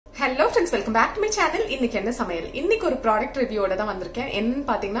Hello friends, welcome back to my channel. Innaikuennasamayal. இன்னைக்கு ஒரு product ரிவ்யூவோட தான் வந்திருக்கேன். என்னன்னு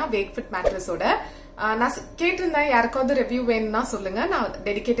பாத்தீங்கன்னா wakefit mattress-ஓட நான் கேட்டிருந்தேன் யாருக்காவது ரிவ்யூ வேணும்னா சொல்லுங்க, நான்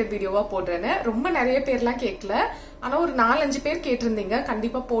டெடிகேட்டட் வீடியோவா போடுறேன்னு. ரொம்ப நிறைய பேர்லாம் கேட்கல, ஆனா ஒரு 4-5 பேர் கேட்டிருந்தீங்க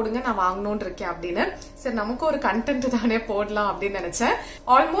கண்டிப்பா போடுங்க நான் வாங்கணும்னு இருக்கேன் அப்படின்னு. சரி நமக்கு ஒரு கண்டென்ட் தானே போடலாம் அப்படின்னு நினைச்சேன்.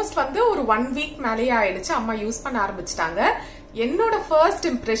 ஆல்மோஸ்ட் வந்து ஒரு 1 வீக் மேலேயே ஆயிடுச்சு, அம்மா யூஸ் பண்ண ஆரம்பிச்சிட்டாங்க. என்னோட ஃபர்ஸ்ட்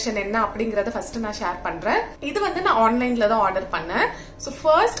இம்ப்ரெஷன் என்ன அப்படிங்கறத ஃபர்ஸ்ட் நான் ஷேர் பண்றேன். இது வந்து நான் ஆன்லைன்ல தான் ஆர்டர் பண்ணேன். சோ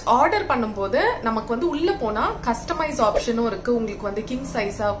ஃபர்ஸ்ட் ஆர்டர் பண்ணும்போது நமக்கு வந்து உள்ள போனா கஸ்டமைஸ் ஆப்ஷனும் இருக்கு. உங்களுக்கு வந்து கிங்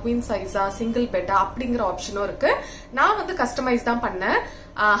சைஸா, குவீன் சைஸா, சிங்கிள் பெட்டா அப்படிங்கிற ஆப்ஷனும் இருக்கு. நான் வந்து கஸ்டமைஸ் தான் பண்ணேன்.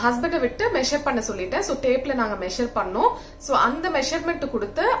 ஹஸ்பண்டை விட்டு மெஷர் பண்ண சொல்லிட்டேன். சோ டேப்ல நாங்க மெஷர் பண்ணோம். சோ அந்த மெஷர்மெண்ட்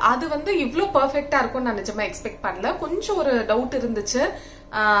கொடுத்து அது வந்து இவ்ளோ பெர்ஃபெக்ட்டா இருக்கும் நான் நிஜமா எக்ஸ்பெக்ட் பண்ணல. கொஞ்சம் ஒரு டவுட் இருந்துச்சு.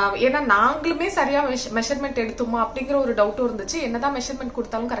 ஏன்னா நாங்களுமே சரியா மெஷர்மெண்ட் எடுத்தோமா அப்படிங்கிற ஒரு டவுட்டும் இருந்துச்சு. என்னதான் மெஷர்மெண்ட்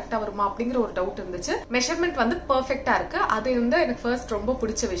கொடுத்தாலும் கரெக்டா வருமா அப்படிங்கிற ஒரு டவுட் இருந்துச்சு. மெஷர்மெண்ட் வந்து பெர்ஃபெக்ட்டா இருக்கு. அது வந்து எனக்கு ஃபர்ஸ்ட் ரொம்ப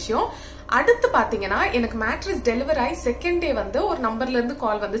பிடிச்ச விஷயம். அடுத்து பாத்தீங்கன்னா எனக்கு மேட்ரஸ் டெலிவர் ஆகி செகண்ட் டே வந்து ஒரு நம்பர்ல இருந்து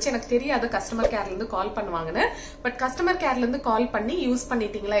கால் வந்துச்சு. எனக்கு தெரியாது கஸ்டமர் கேர்ல இருந்து கால் பண்ணுவாங்கன்னு. பட் கஸ்டமர் கேர்ல இருந்து கால் பண்ணி யூஸ்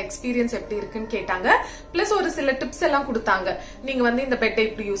பண்ணிட்டீங்களா, எக்ஸ்பீரியன்ஸ் எப்படி இருக்குன்னு கேட்டாங்க. பிளஸ் ஒரு சில டிப்ஸ் எல்லாம் கொடுத்தாங்க. நீங்க வந்து இந்த பெட்டை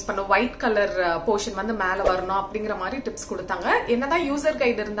இப்படி யூஸ் பண்ணும், ஒயிட் கலர் போர்ஷன் வந்து மேல வரணும் அப்படிங்கிற மாதிரி டிப்ஸ் கொடுத்தாங்க. என்னதான் யூசர்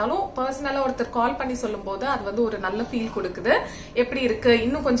கைடு இருந்தாலும் பர்சனலா ஒருத்தர் கால் பண்ணி சொல்லும் போது அது வந்து ஒரு நல்ல ஃபீல் கொடுக்குது. எப்படி இருக்கு,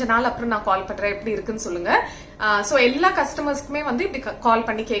 இன்னும் கொஞ்ச நாள் அப்புறம் நான் கால் பண்றேன், எப்படி இருக்குன்னு சொல்லுங்க. சோ எல்லா கஸ்டமர்ஸ்க்குமே வந்து இப்படி கால்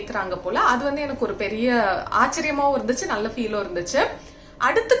பண்ணி கேக்குறாங்க போல. அது வந்து எனக்கு ஒரு பெரிய ஆச்சரியமாவும் இருந்துச்சு, நல்ல ஃபீலும் இருந்துச்சு.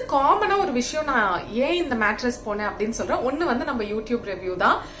 அடுத்து காமனா ஒரு விஷயம், நான் ஏன் இந்த மேட்ரஸ் போனேன் அப்படின்னு சொல்றேன். ஒண்ணு வந்து நம்ம யூடியூப் ரிவ்யூ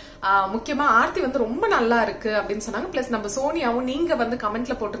தான். முக்கியமா ஆர்த்தி வந்து ரொம்ப நல்லா இருக்கு அப்படின்னு சொன்னாங்க. பிளஸ் நம்ம சோனியாவும் நீங்க வந்து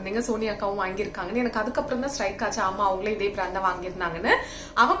கமெண்ட்ல போட்டிருந்தீங்க சோனியாக்காவும் வாங்கியிருக்காங்கன்னு. எனக்கு அதுக்கப்புறம் தான் ஸ்ட்ரைக் ஆச்சு, ஆமா அவங்களே இதே பிராண்ட் தான் வாங்கியிருந்தாங்கன்னு.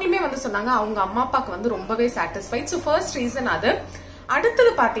 அவங்களுமே வந்து சொன்னாங்க அவங்க அம்மா அப்பாக்கு வந்து ரொம்பவே சாட்டிஸ்ஃபைட். ஸோ ஃபர்ஸ்ட் ரீசன் அது. அடுத்தது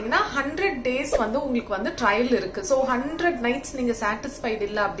பாத்தீங்கன்னா 100 days வந்து உங்களுக்கு வந்து ட்ரையல் இருக்கு. சோ 100 nights நீங்க சாட்டிஸ்ஃபைட்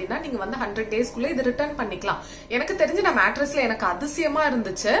இல்ல அப்படின்னா நீங்க வந்து 100 daysக்குள்ள இது ரிட்டர்ன் பண்ணிக்கலாம். எனக்கு தெரிஞ்ச நான் மேட்ரஸ்ல எனக்கு அதிசயமா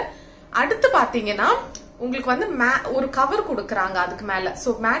இருந்துச்சு. அடுத்து பாத்தீங்கன்னா உங்களுக்கு வந்து ஒரு கவர் கொடுக்கறாங்க அதுக்கு மேல. சோ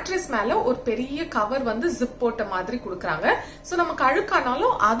மேட்ரஸ் மேல ஒரு பெரிய கவர் வந்து ஜிப் போட்ட மாதிரி கொடுக்கறாங்க. சோ நமக்கு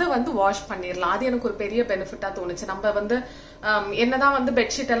அழுக்கானாலும் அதை வந்து வாஷ் பண்ணிடலாம். அது எனக்கு ஒரு பெரிய பெனிஃபிட்டா தோணுச்சு. நம்ம வந்து என்னதான் வந்து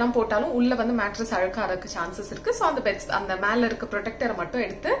பெட்ஷீட் எல்லாம் போட்டாலும் உள்ள வந்து மேட்ரஸ் அழுக்காறதுக்கு சான்சஸ் இருக்கு. சோ அந்த மேல இருக்க ப்ரொடெக்டரை மட்டும்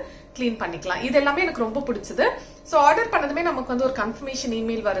எடுத்து கிளீன் பண்ணிக்கலாம். இது எல்லாமே எனக்கு ரொம்ப பிடிச்சது. சோ ஆர்டர் பண்ணதுமே நமக்கு வந்து ஒரு கன்ஃபர்மேஷன்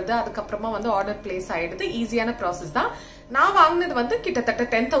இமெயில் வருது. அதுக்கப்புறமா வந்து ஆர்டர் பிளேஸ் ஆயிடுது. ஈஸியான ப்ராசஸ் தான். நான் வாங்கினது வந்து கிட்டத்தட்ட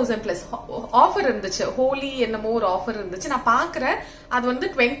 10,000 பிளஸ் ஆஃபர் இருந்துச்சு. ஹோலி என்னமோ ஒரு ஆஃபர் இருந்துச்சு. நான் பாக்குறேன் அது வந்து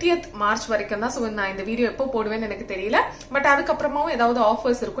 20th March வரைக்கும் தான். சோ நான் இந்த வீடியோ எப்போ போடுவேன்னு எனக்கு தெரியல. பட் அதுக்கப்புறமாவும் ஏதாவது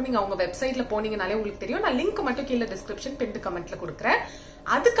ஆஃபர்ஸ் இருக்கும். நீங்க அவங்க வெப்சைட்ல போனீங்கனாலே உங்களுக்கு தெரியும். நான் லிங்க் மட்டும் கீழே டிஸ்கிரிப்ஷன் பின் கமெண்ட்ல கொடுக்குறேன்.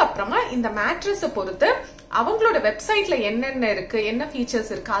 அதுக்கப்புறமா இந்த மேட்ரஸை பொறுத்து அவங்களோட வெப்சைட்ல என்னென்ன இருக்கு, என்ன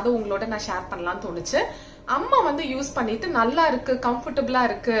ஃபீச்சர்ஸ் இருக்கு, அதை உங்களோட நான் ஷேர் பண்ணலாம்னு தோணுச்சு. அம்மா வந்து யூஸ் பண்ணிட்டு நல்லா இருக்கு, கம்ஃபர்டபுளா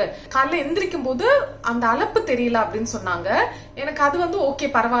இருக்கு, காலைல எந்திரிக்கும் போது அந்த அலப்பு தெரியல அப்படின்னு சொன்னாங்க. எனக்கு அது வந்து ஓகே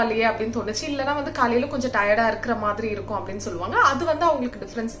பரவாயில்லையே அப்படின்னு தோணுச்சு. இல்லைன்னா வந்து காலையில கொஞ்சம் டயர்டா இருக்கிற மாதிரி இருக்கும் அப்படின்னு சொல்லுவாங்க. அது வந்து அவங்களுக்கு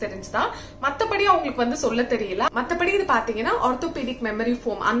டிஃபரன்ஸ் தெரிஞ்சுதான். மத்தபடி அவங்களுக்கு வந்து சொல்ல தெரியல. மத்தபடி இது பாத்தீங்கன்னா ஆர்த்தோபெடிக் மெமரி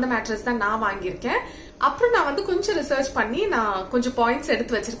ஃபோம் அந்த மேட்ரஸ் தான் நான் வாங்கியிருக்கேன். அப்புறம் நான் வந்து கொஞ்சம் ரிசர்ச் பண்ணி நான் கொஞ்சம் பாயிண்ட்ஸ்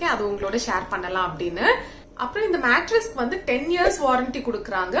எடுத்து வச்சிருக்கேன், அது உங்களோட ஷேர் பண்ணலாம் அப்படின்னு. அப்புறம் இந்த மேட்ரஸ்க்கு வந்து 10 years வாரண்டி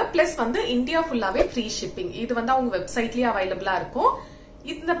கொடுக்கறாங்க. பிளஸ் வந்து இந்தியா ஃபுல்லாவே ஃப்ரீ ஷிப்பிங். இது வந்து அவங்க வெப்சைட்லயே அவைலபிளா இருக்கும்.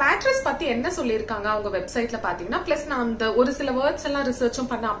 இந்த மேட்ரஸ் பத்தி என்ன சொல்லிருக்காங்க அவங்க வெப்சைட்ல பாத்தீங்கன்னா, பிளஸ் நான் அந்த ஒரு சில வேர்ட்ஸ் எல்லாம் ரிசர்ச்சும்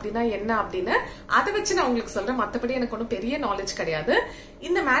பண்ண அப்படின்னா என்ன அப்படின்னு அதை வச்சு நான் உங்களுக்கு சொல்றேன். மத்தபடி எனக்கு ஒன்றும் பெரிய நாலேஜ் கிடையாது.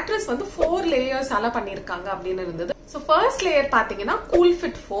 இந்த மேட்ரஸ் வந்து 4 layers பண்ணிருக்காங்க அப்படின்னு இருந்தது. சோ ஃபர்ஸ்ட் லேயர் பாத்தீங்கன்னா கூல்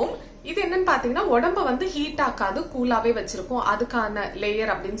ஃபிட் ஃபோம். இது என்னன்னு பாத்தீங்கன்னா உடம்ப வந்து ஹீட் ஆக்காது, கூலாவே வச்சிருக்கும். அதுக்கான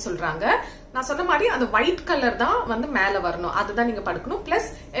லேயர் அப்படின்னு சொல்றாங்க. நான் சொன்ன மாதிரி அந்த ஒயிட் கலர் தான் வந்து மேல வரணும், அதுதான் நீங்க படுக்கணும். பிளஸ்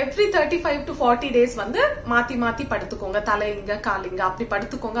எவ்ரி 35 to 40 days வந்து மாத்தி மாத்தி படுத்துக்கோங்க, தலை இங்க கால் இங்க அப்படி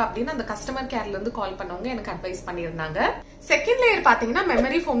படுத்துக்கோங்க அப்படின்னு அந்த கஸ்டமர் கேர்ல இருந்து கால் பண்ணவங்க எனக்கு அட்வைஸ் பண்ணிருந்தாங்க. செகண்ட் லேயர் பாத்தீங்கன்னா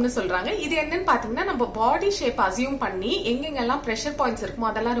மெமரி ஃபோம்னு சொல்றாங்க. இது என்னன்னு பாத்தீங்கன்னா நம்ம பாடி ஷேப் அசியூம் பண்ணி எங்கெங்கெல்லாம் பிரஷர் பாயிண்ட்ஸ்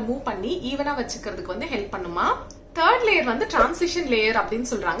இருக்குமோ அதெல்லாம் ரிமூவ் பண்ணி ஈவனா வச்சுக்கிறதுக்கு வந்து ஹெல்ப் பண்ணுமா. தேர்ட் லேயர் வந்து டிரான்சிஷன் லேயர் அப்படின்னு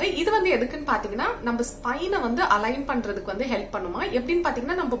சொல்றாங்க. இது வந்து எதுக்குன்னு பாத்தீங்கன்னா நம்ம ஸ்பைனை வந்து அலைன் பண்றதுக்கு வந்து ஹெல்ப் பண்ணுமா. எப்படின்னு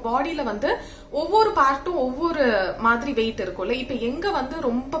பாத்தீங்கன்னா நம்ம பாடியில வந்து ஒவ்வொரு பார்ட்டும் ஒவ்வொரு மாதிரி வெயிட் இருக்கும்ல. இப்ப எங்க வந்து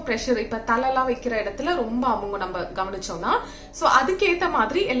ரொம்ப பிரஷர், இப்ப தலைலாம் வைக்கிற இடத்துல ரொம்ப அமுங்க நம்ம கவனிச்சோம்னா, சோ அதுக்கேத்த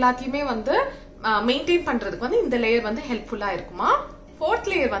மாதிரி எல்லாத்தையுமே வந்து மெயின்டைன் பண்றதுக்கு வந்து இந்த லேயர் வந்து ஹெல்ப்ஃபுல்லா இருக்குமா. ஃபோர்த்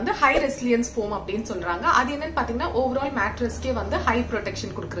லேயர் வந்து ஹை ரெசிலியன்ஸ் ஃபோம் அப்படின்னு சொல்றாங்க. அது என்னன்னு பாத்தீங்கன்னா ஓவரால் மேட்ரஸ்க்கே வந்து ஹை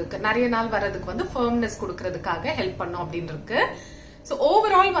ப்ரொடெக்ஷன் கொடுக்கறதுக்கு, நிறைய நாள் வர்றதுக்கு வந்து ஃபர்ம்னஸ் கொடுக்கறதுக்காக ஹெல்ப் பண்ணும் அப்படின்னு இருக்கு. சோ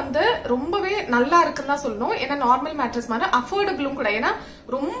ஓவரால் வந்து ரொம்பவே நல்லா இருக்குன்னு தான் சொல்லணும். ஏன்னா நார்மல் மேட்ரஸ் மாதிரி அஃபோர்டபிளும் கூட. ஏன்னா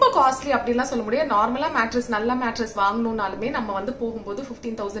ரொம்ப காஸ்ட்லி அப்படிலாம் சொல்ல முடியாது. நார்மலா மேட்ரஸ் நல்ல மேட்ரஸ் வாங்கணும்னாலுமே நம்ம வந்து போகும்போது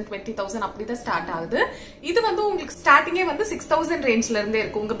 15,000 20,000 அப்படிதான் ஸ்டார்ட் ஆகுது. இது வந்து உங்களுக்கு ஸ்டார்டிங்கே வந்து 6,000 ரேஞ்ச்ல இருந்தே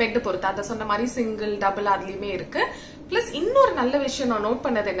இருக்கு உங்க பெட் பொறுத்து. அதை சொன்ன மாதிரி சிங்கிள் டபுள் அதுலயுமே இருக்கு. பிளஸ் இன்னொரு நல்ல விஷயம் நான் நோட்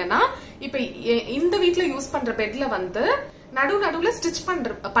பண்ணது என்னன்னா, இப்ப இந்த வீட்ல யூஸ் பண்ற பெட்ல வந்து நடுவுல ஸ்டிச்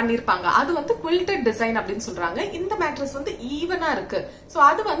பண்ணிருப்பாங்க. அது வந்து குவில்டட் டிசைன் அப்படின்னு சொல்றாங்க. இந்த மேட்ரஸ் வந்து ஈவனா இருக்கு. சோ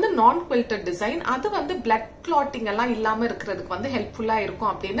அது வந்து நான் குவில்டட் டிசைன். அது வந்து பிளட் கிளாட்டிங் எல்லாம் இல்லாம இருக்கிறதுக்கு வந்து ஹெல்ப்ஃபுல்லா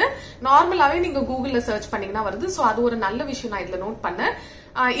இருக்கும் அப்படின்னு நார்மலாவே நீங்க கூகுள்ல சர்ச் பண்ணீங்கன்னா வருது. சோ அது ஒரு நல்ல விஷயம் நான் இதுல நோட் பண்ணேன்.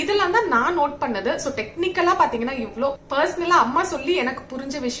 இதெல்லாம் தான் நான் நோட் பண்ணது. சோ டெக்னிக்கலா பாத்தீங்கன்னா இவ்ளோ பர்சனலா அம்மா சொல்லி எனக்கு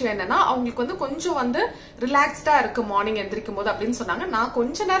புரிஞ்ச விஷயம் என்னன்னா, அவங்களுக்கு வந்து கொஞ்சம் வந்து ரிலாக்ஸ்டா இருக்கு மார்னிங் எந்திரிக்கும் போது அப்படின்னு சொன்னாங்க. நான்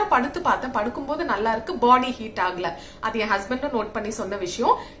கொஞ்ச நேரம் படுத்து பார்த்தேன். படுக்கும்போது நல்லா இருக்கு, பாடி ஹீட் ஆகல. அது என் ஹஸ்பண்டும் நோட் பண்ணி சொன்ன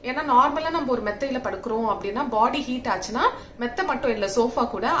விஷயம். ஏன்னா நார்மலா நம்ம ஒரு மெத்தையில படுக்கிறோம் அப்படின்னா பாடி ஹீட் ஆச்சுன்னா, மெத்தை மட்டும் இல்ல சோஃபா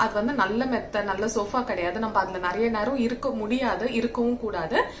கூட, அது வந்து நல்ல மெத்தை நல்ல சோஃபா கிடையாது. நம்ம அதுல நிறைய நேரம் இருக்க முடியாது, இருக்கவும்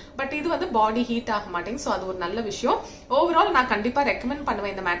கூடாது. பட் இது வந்து பாடி ஹீட் ஆக மாட்டேங்குது. சோ அது ஒரு நல்ல விஷயம். ஓவரால் நான் கண்டிப்பா ரெக்கமெண்ட் பண்ணுவேன்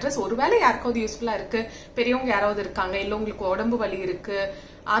இந்த மேட்ரஸ். ஒருவேளை யாருக்காவது யூஸ்ஃபுல்லா இருக்கு, பெரியவங்க யாராவது இருக்காங்க, இல்ல உங்களுக்கு உடம்பு வலி இருக்கு,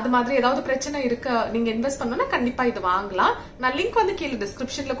 அது மாதிரி ஏதாவது பிரச்சனை இருக்கு, நீங்க இன்வெஸ்ட் பண்ணணும்னா கண்டிப்பா இது வாங்கலாம். நான் லிங்க் வந்து கீழே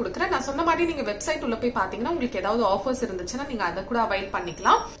டிஸ்கிரிப்ஷன்ல கொடுக்குறேன். நான் சொன்ன மாதிரி நீங்க வெப்சைட் உள்ள போய் பாத்தீங்கன்னா உங்களுக்கு ஏதாவது ஆஃபர்ஸ் இருந்துச்சுன்னா நீங்க அதை கூட அவைல்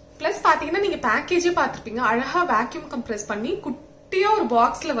பண்ணிக்கலாம். பிளஸ் பாத்தீங்கன்னா நீங்க பேக்கேஜே பாத்திருப்பீங்க. அழகா வேக்யூம் கம்ப்ரஸ் பண்ணி குட்டியா ஒரு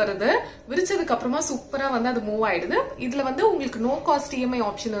பாக்ஸ்ல வருது. விரிச்சதுக்கு அப்புறமா சூப்பரா வந்து அது மூவ் ஆயிடுது. இதுல வந்து உங்களுக்கு நோ காஸ்ட் இஎம்ஐ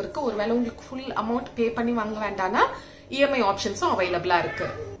ஆப்ஷன் இருக்கு. ஒருவேளை உங்களுக்கு ஃபுல் அமௌண்ட் பே பண்ணி வாங்க வேண்டாம்னா இஎம்ஐ ஆப்ஷன்ஸும் அவைலபிளா இருக்கு.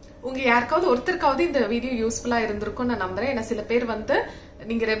 உங்க யாருக்காவது ஒருத்தருக்காவது இந்த வீடியோ யூஸ்ஃபுல்லா இருந்திருக்கும் நான் நம்புறேன். ஏன்னா சில பேர் வந்து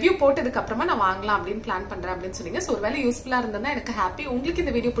நீங்க ரிவ்யூ போட்டதுக்கு அப்புறமா நான் வாங்கலாம் அப்படின்னு பிளான் பண்றேன் அப்படின்னு சொன்னீங்க. சோ ஒருவேளை யூஸ்ஃபுல்லா இருந்ததுன்னா எனக்கு ஹாப்பி. உங்களுக்கு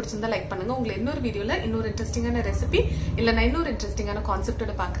இந்த வீடியோ பிடிச்சிருந்தா லைக் பண்ணுங்க. உங்களை இன்னொரு வீடியோல இன்னொரு இன்ட்ரெஸ்டிங்கான ரெசிபி இல்ல நான் இன்னொரு இன்ட்ரெஸ்டிங்கான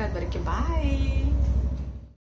கான்செப்டோட பாக்குறேன். அது வரைக்கும் பாய்.